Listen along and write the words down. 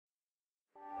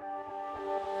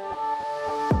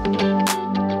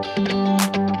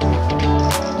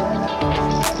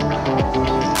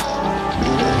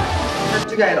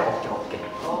쪽이 아니라 어깨.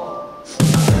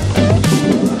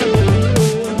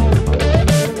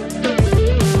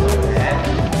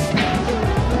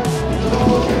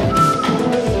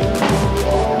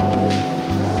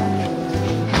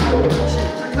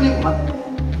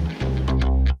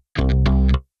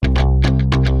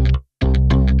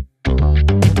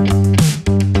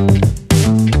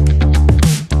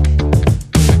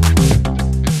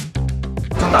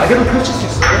 날개로 펼칠 수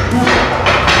있어요?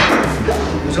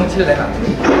 요정티를 내가 안 돼.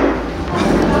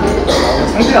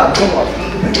 상태가 안 좋은 것 같아.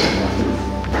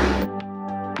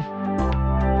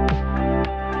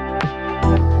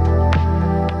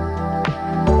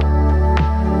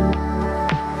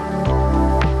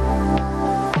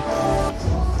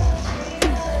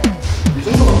 이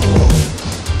정도가 없어.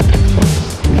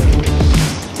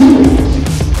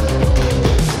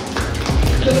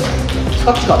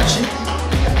 차갑지가 않지?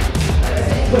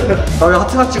 나 왜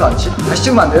하트 같지가 않지? 다시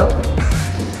찍으면 안 돼요?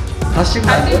 다시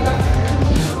찍으면 안 돼요? 나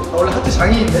원래 하트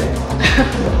장인인데?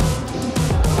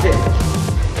 오케이.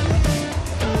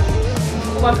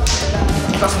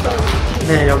 고맙습니다.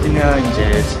 네, 여기는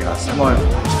이제 제가 3월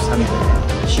 23일에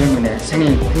XIUMIN의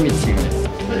생일 팬미팅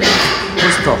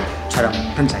포스터 촬영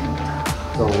현장입니다.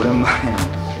 그래서 오랜만에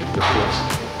이렇게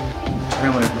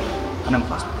촬영을 하는 것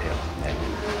같아요. 네.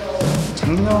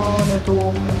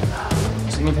 작년에도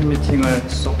생일 팬미팅을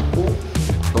했었고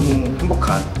너무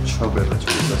행복한 추억을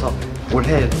가지고 있어서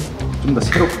올해에도 좀 더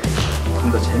새롭게,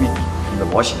 좀 더 재밌게, 좀 더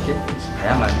멋있게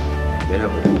다양한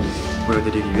매력을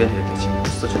보여드리기 위해 이렇게 지금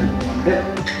부스터 촬영을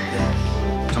했는데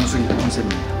정수기가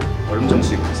컨셉입니다. 얼음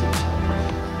정수기 컨셉이죠.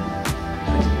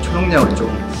 초록량을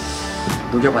좀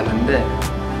녹여봤는데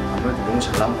아무래도 너무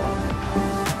잘 나온 것 같아요.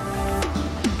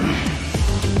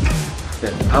 네,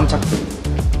 다음 작품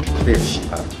기대해 주시기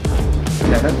바랍니다.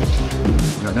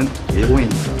 이거는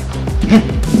외국인입니다.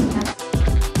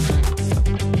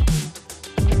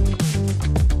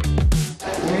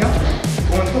 공이요?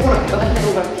 공은 톡으로 합니다.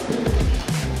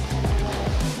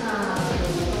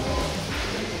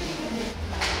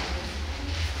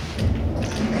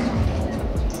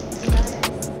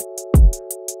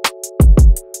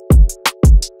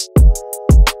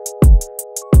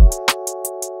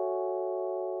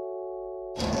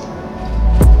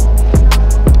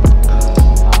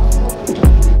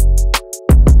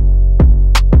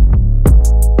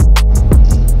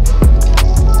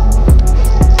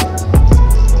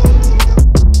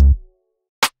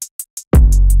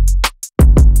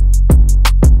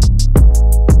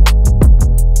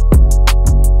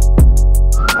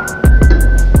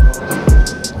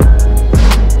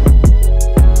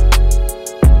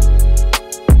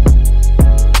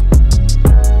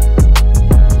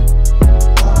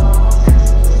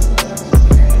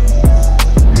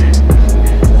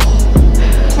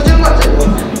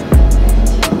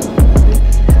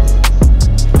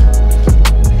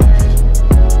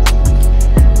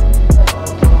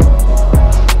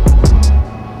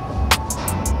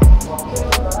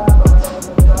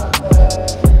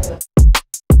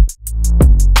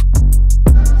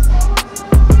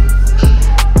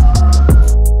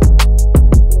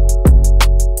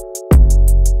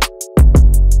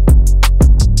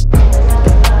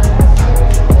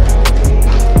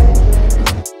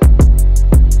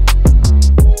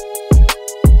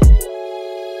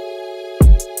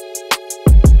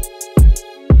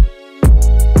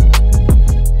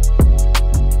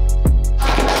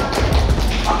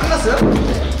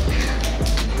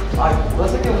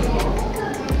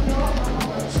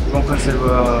 이번 컨셉은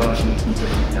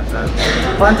약간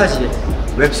판타지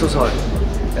웹소설에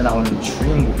나오는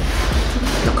주인공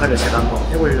역할을 제가 한번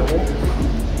해보려고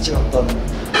찍었던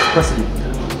컨셉입니다.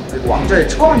 그리고 왕좌에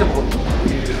처음 앉아보거든요.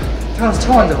 태어나서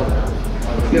처음 앉아보거든요.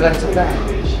 그래가지고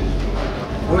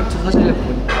모니터 사진을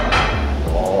보니까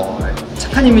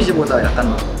착한 이미지보다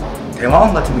약간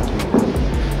대마왕 같은 느낌이에요.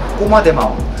 꼬마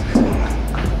대마왕.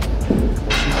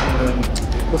 오시는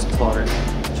포스터를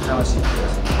촬영할 수 있게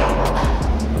돼서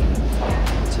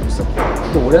재밌었고,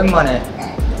 또 오랜만에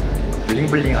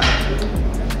블링블링한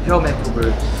헤어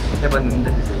메이크업을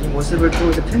해봤는데 이 모습을 또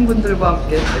이제 팬분들과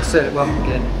함께 엑소엘과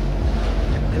함께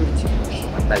팬미팅에서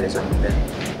만날 예정인데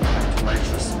정말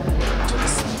좋았습니다.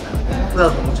 생각보다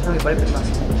너무 촬영이 빨리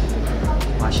끝나서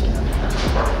너무 아쉽긴 합니다.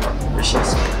 열심히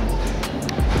했습니다.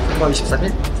 3월 23일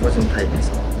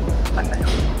프로즌타임에서 만나요.